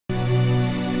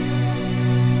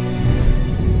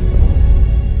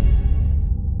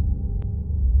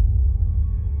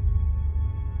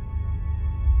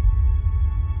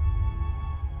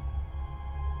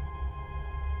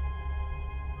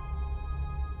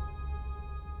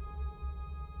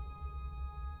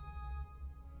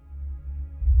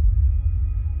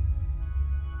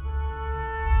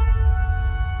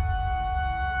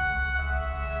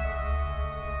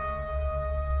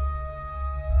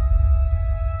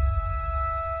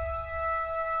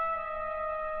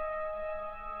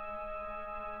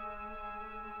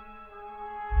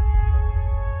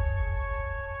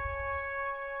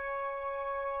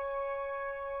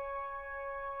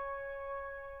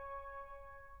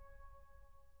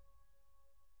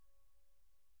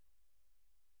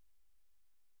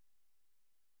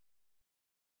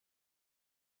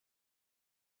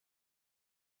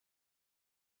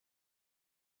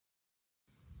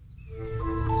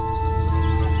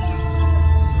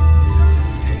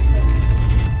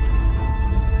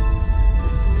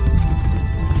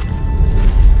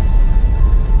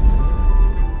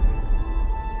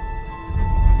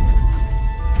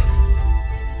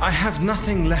have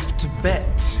nothing left to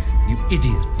bet, you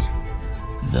idiot.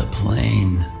 The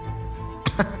plane.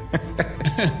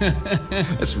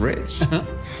 That's rich.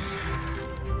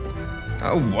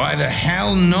 Oh, why the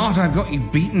hell not? I've got you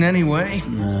beaten anyway.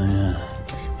 Yeah.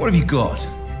 What have you got?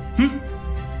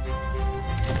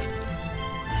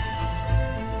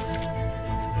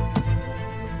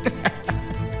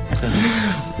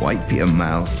 Wipe your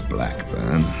mouth,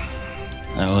 Blackburn.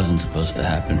 That wasn't supposed to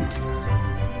happen.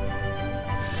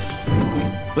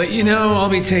 But you know, I'll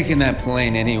be taking that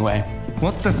plane anyway.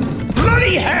 What the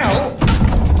bloody hell?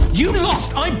 You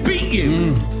lost! I beat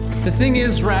you! The thing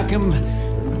is, Rackham,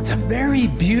 it's a very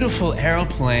beautiful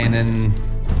aeroplane, and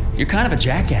you're kind of a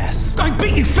jackass. I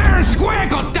beat you fair and square,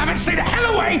 goddammit! Stay the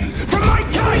hell away from my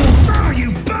kite! Oh,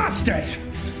 you bastard!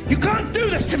 You can't do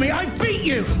this to me! I beat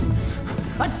you!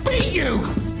 I beat you!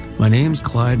 My name's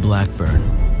Clyde Blackburn.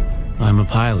 I'm a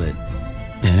pilot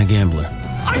and a gambler.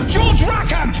 I'm George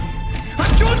Rackham!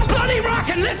 I'm George bloody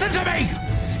Rackham! Listen to me!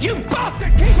 You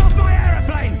bastard! Keep off my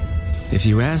aeroplane! If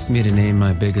you asked me to name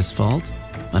my biggest fault,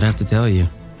 I'd have to tell you.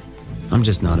 I'm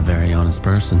just not a very honest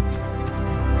person.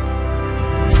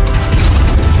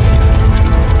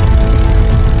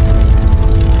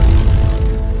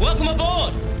 Welcome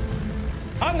aboard!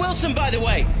 I'm Wilson, by the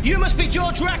way. You must be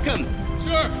George Rackham.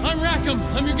 Sure, I'm Rackham.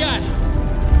 I'm your guy.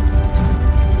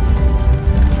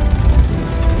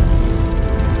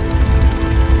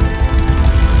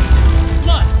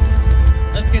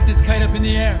 Let's get this kite up in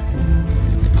the air.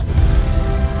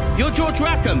 You're George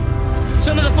Rackham,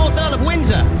 son of the 4th Earl of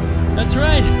Windsor. That's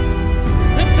right.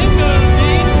 Hip hip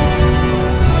Dean.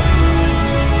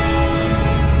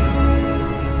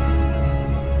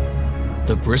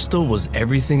 The Bristol was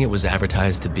everything it was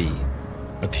advertised to be.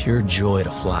 A pure joy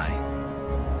to fly.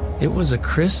 It was a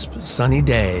crisp, sunny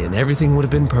day, and everything would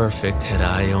have been perfect had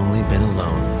I only been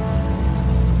alone.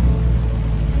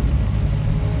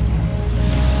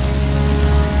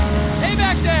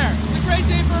 There! It's a great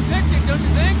day for a picnic, don't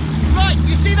you think? Right,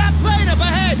 you see that plane up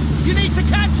ahead? You need to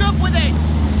catch up with it!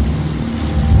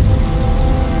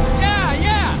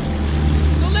 Yeah!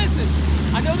 So listen,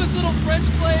 I know this little French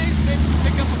place, maybe we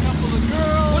pick up a couple of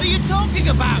girls. What are you talking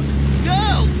about?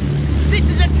 Girls! This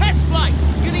is a test flight!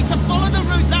 You need to follow the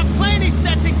route that plane is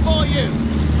setting for you!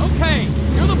 Okay,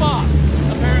 you're the boss,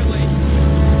 apparently.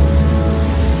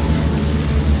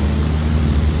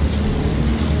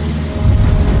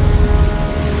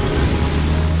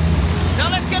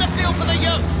 Get a feel for the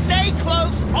yoke. Stay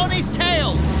close on his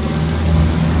tail.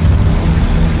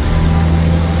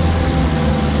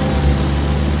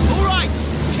 All right,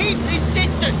 keep this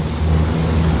distance.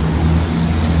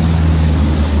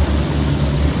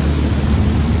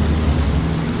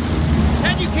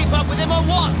 Can you keep up with him or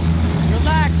what?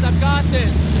 Relax, I've got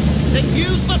this. Then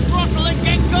use the throttle and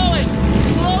get going.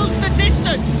 Close the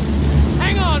distance.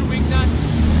 Hang on, Wingnut.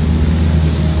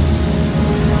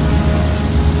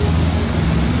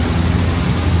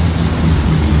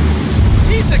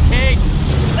 Piece of cake!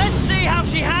 Let's see how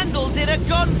she handles in a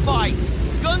gunfight.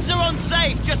 Guns are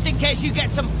unsafe, just in case you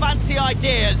get some fancy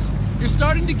ideas. You're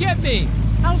starting to get me.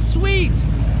 How sweet!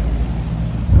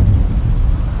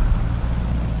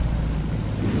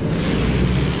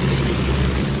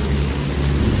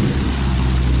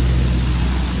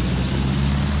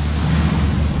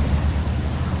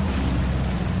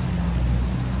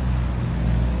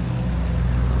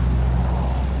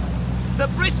 The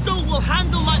Bristol will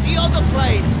handle like the other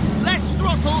planes. Less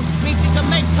throttle means you can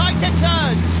make tighter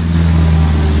turns.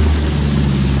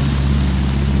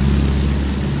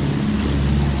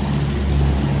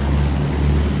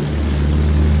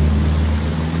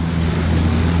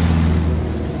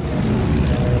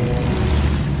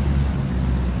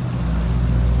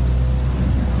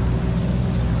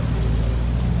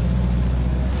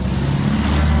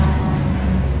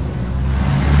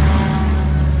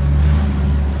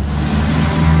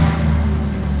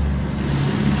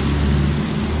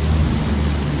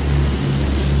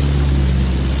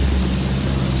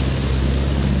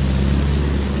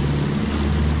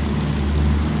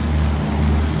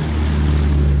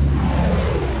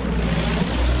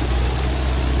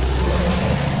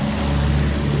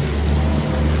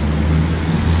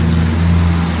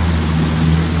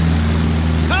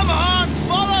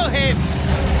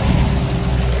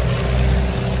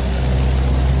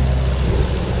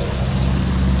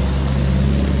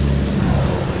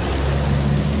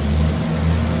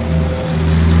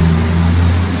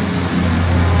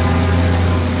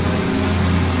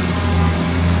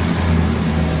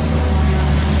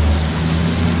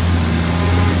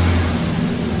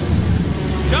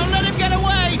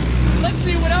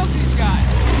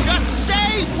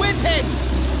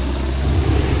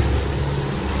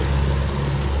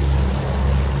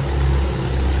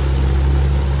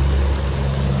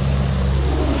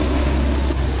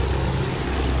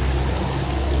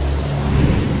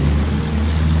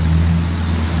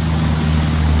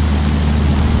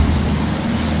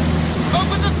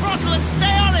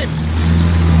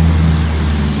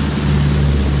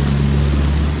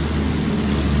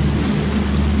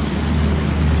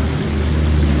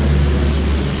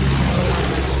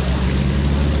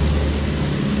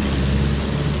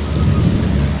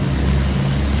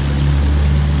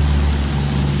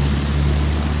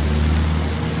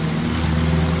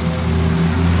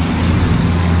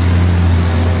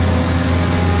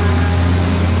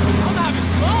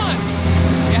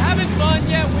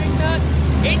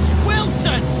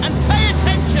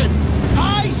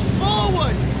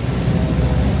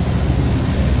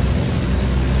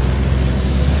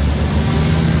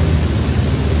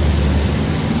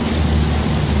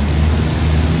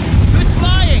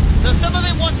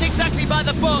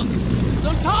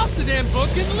 goddamn book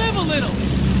and live a little.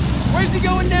 Where's he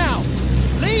going now?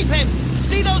 Leave him!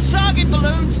 See those target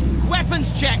balloons?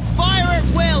 Weapons check. Fire at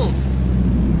will.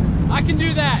 I can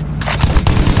do that.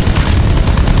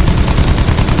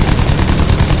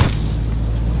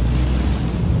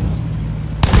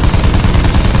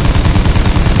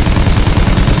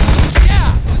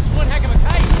 Yeah, this is one heck of a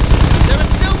kite. There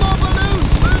are still more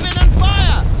balloons. Move in and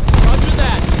fire. Roger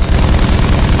that.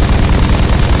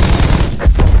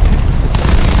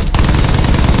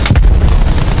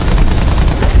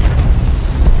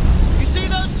 You see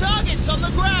those targets on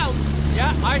the ground?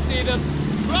 Yeah, I see them.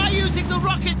 Try using the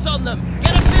rockets on them.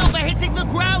 Get a feel for hitting the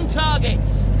ground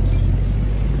targets.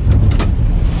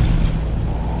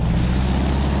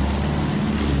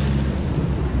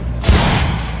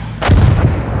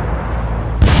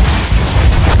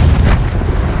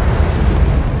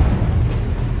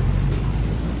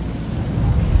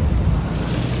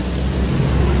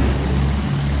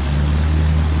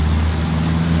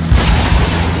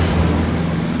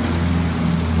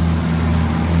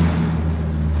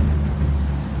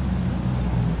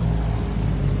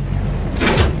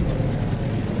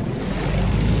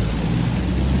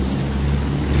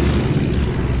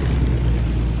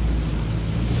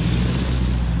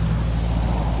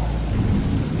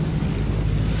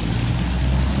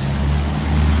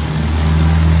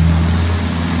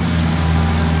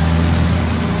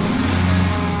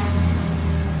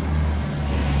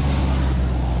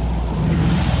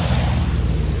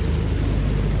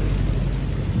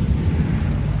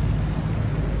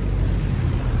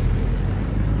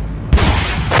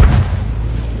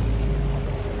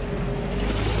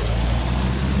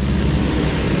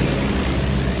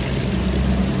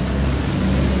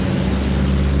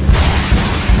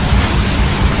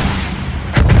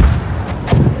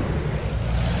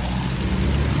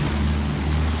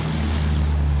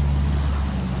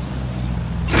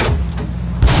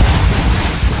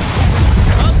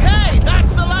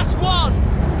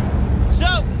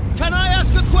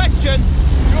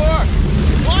 Sure.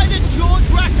 Why does George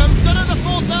Rackham, son of the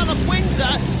 4th Earl of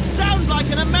Windsor, sound like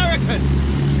an American?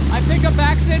 I pick up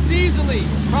accents easily.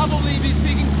 Probably be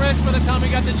speaking French by the time we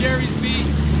got to Jerry's beat.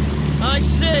 I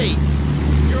see.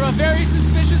 You're a very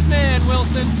suspicious man,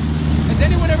 Wilson. Has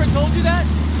anyone ever told you that?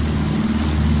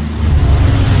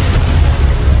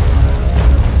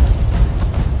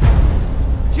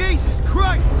 Jesus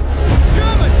Christ!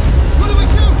 Germans! What do we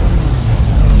do?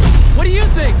 What do you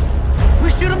think? We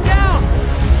shoot them down!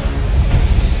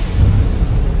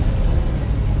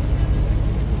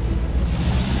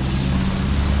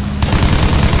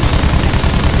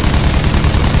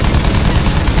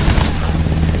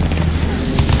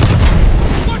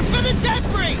 Watch for the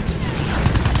debris!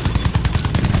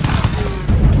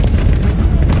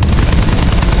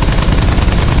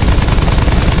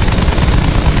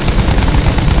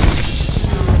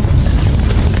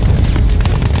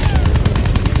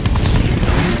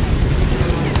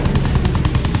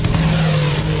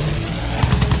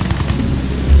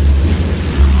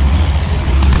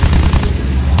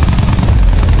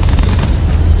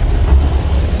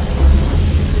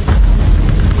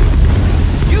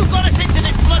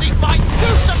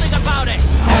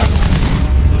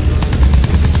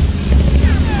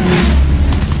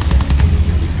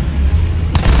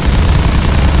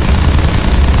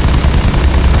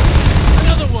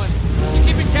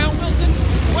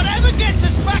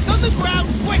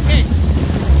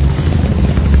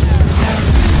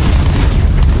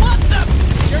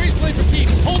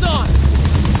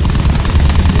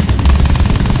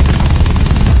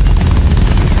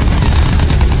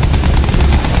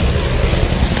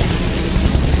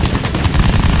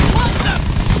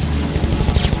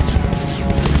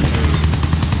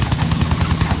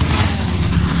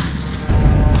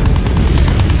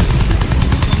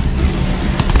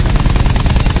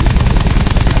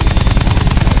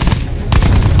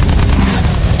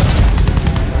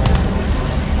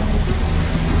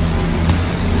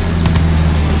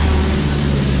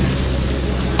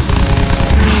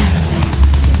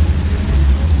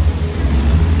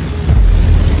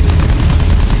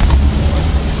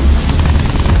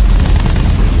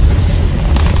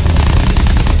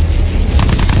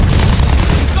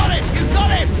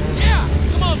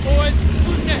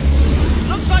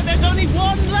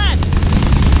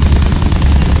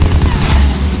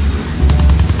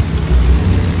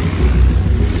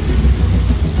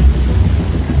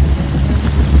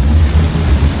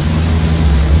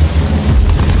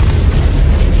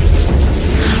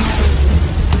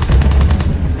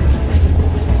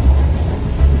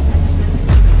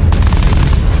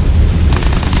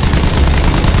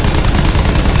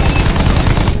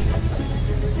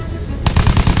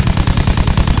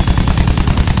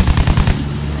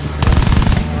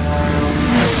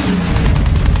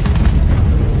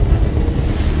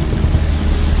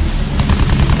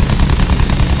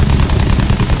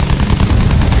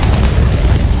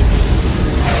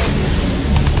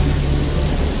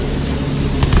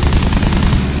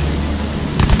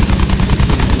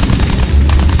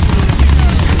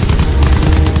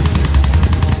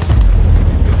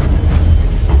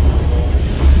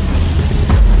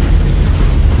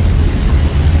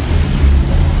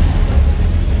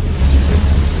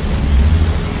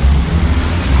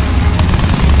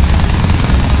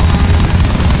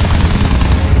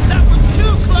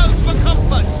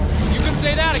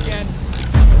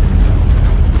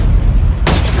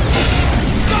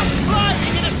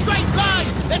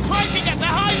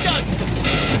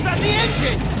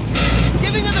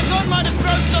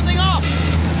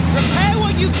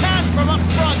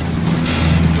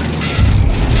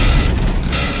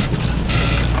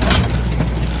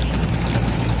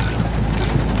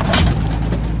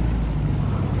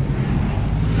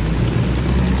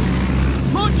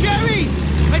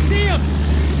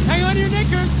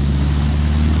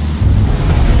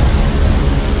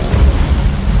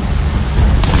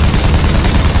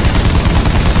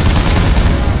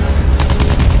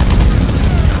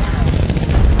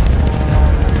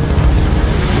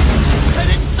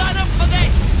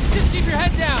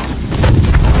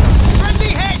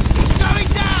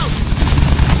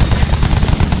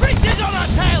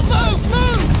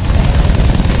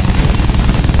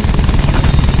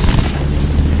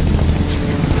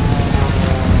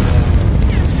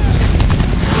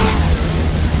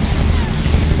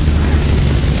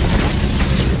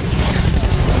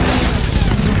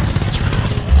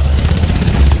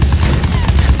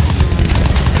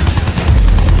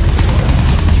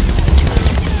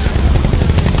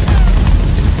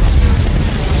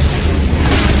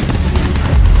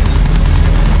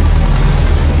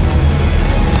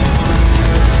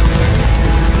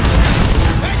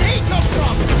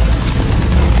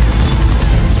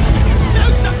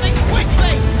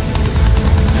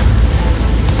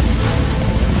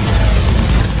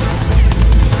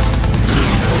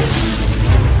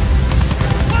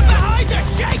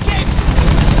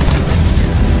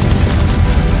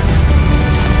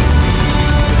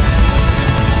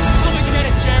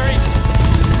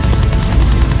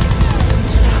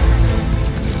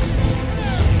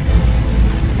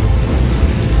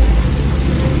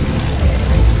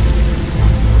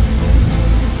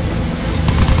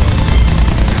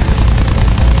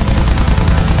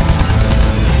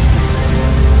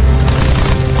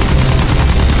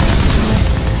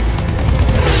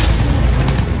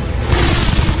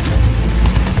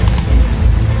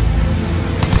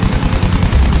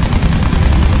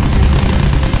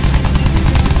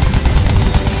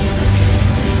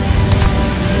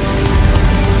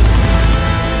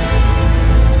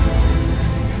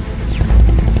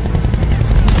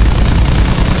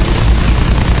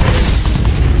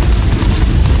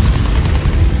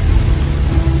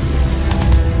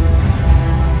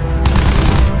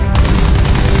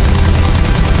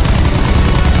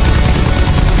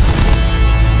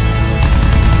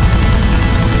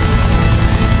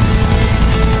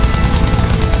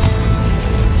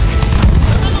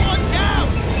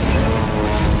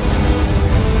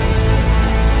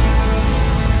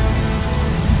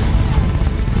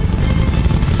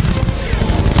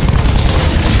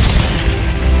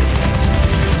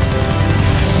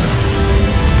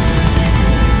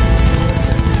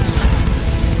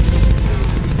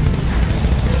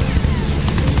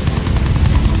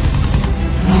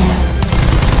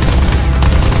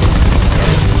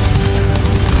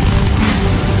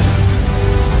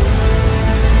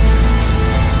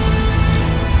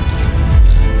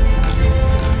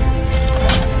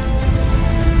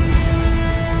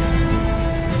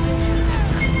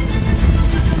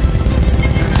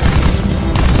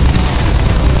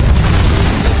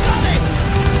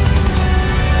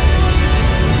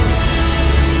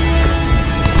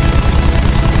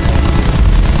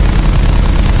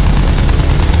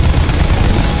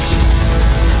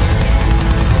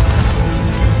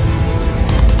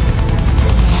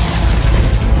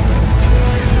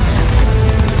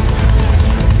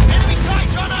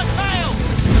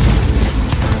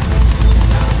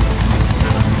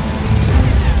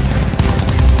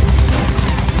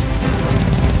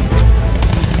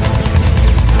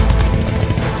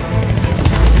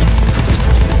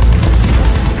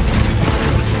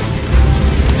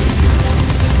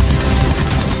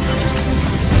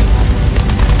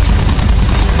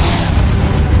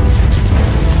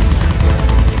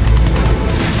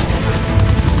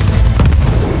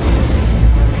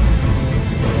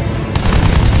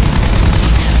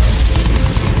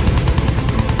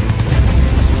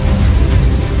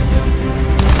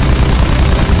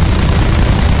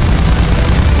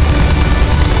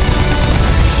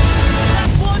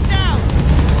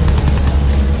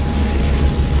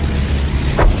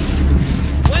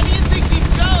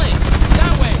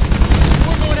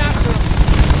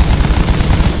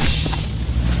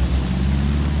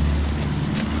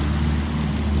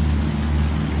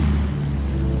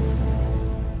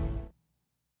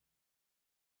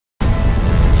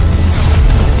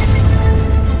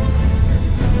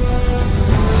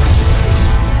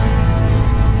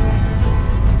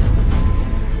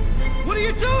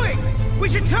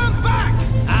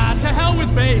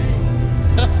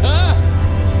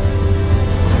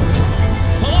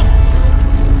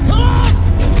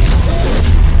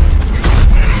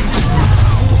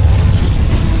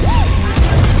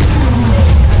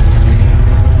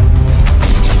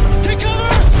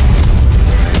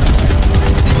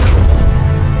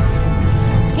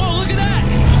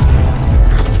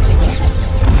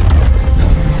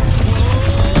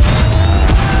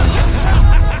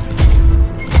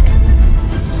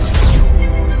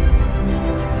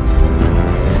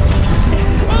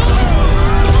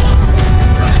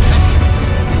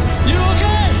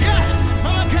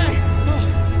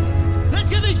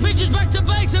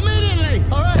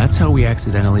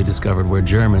 accidentally discovered where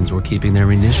Germans were keeping their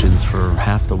munitions for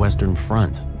half the Western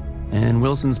Front. And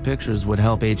Wilson's pictures would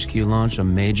help HQ launch a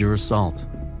major assault.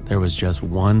 There was just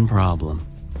one problem.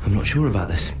 I'm not sure about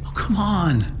this. Oh, come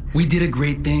on. We did a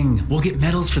great thing. We'll get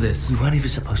medals for this. We weren't even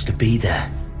supposed to be there.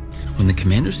 When the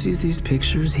commander sees these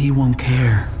pictures, he won't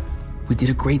care. We did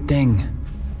a great thing.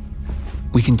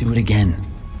 We can do it again.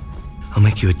 I'll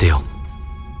make you a deal.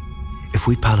 If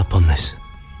we pile up on this,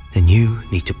 then you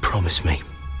need to promise me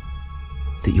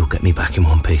that you'll get me back in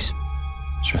one piece.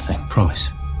 Sure thing. Promise.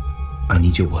 I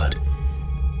need your word.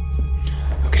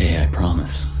 Okay, I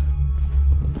promise.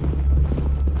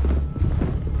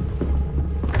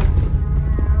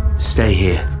 Stay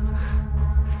here.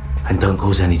 And don't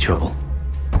cause any trouble.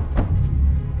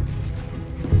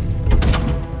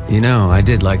 You know, I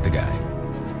did like the guy.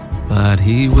 But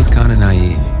he was kind of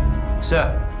naive.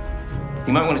 Sir,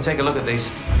 you might want to take a look at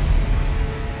these.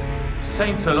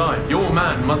 Saints alive, your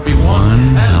man must be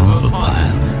One hell of a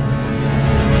pilot.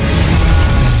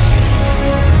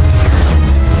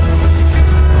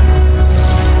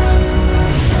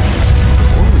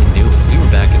 Before we knew it, we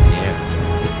were back in the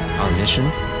air. Our mission?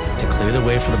 To clear the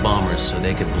way for the bombers so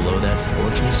they could blow that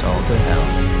fortress all to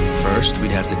hell. First,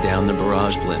 we'd have to down the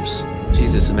barrage blimps.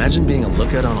 Jesus, imagine being a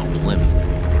lookout on a blimp.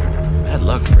 Bad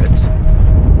luck, Fritz.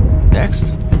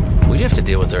 Next, we'd have to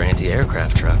deal with their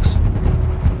anti-aircraft trucks.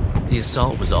 The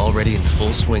assault was already in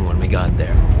full swing when we got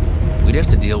there. We'd have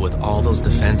to deal with all those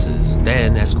defenses,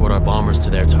 then escort our bombers to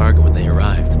their target when they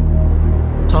arrived.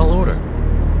 Tall order.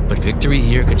 But victory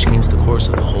here could change the course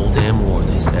of the whole damn war,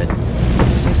 they said.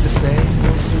 Safe to say,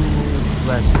 Wilson was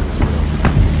less than thrilled.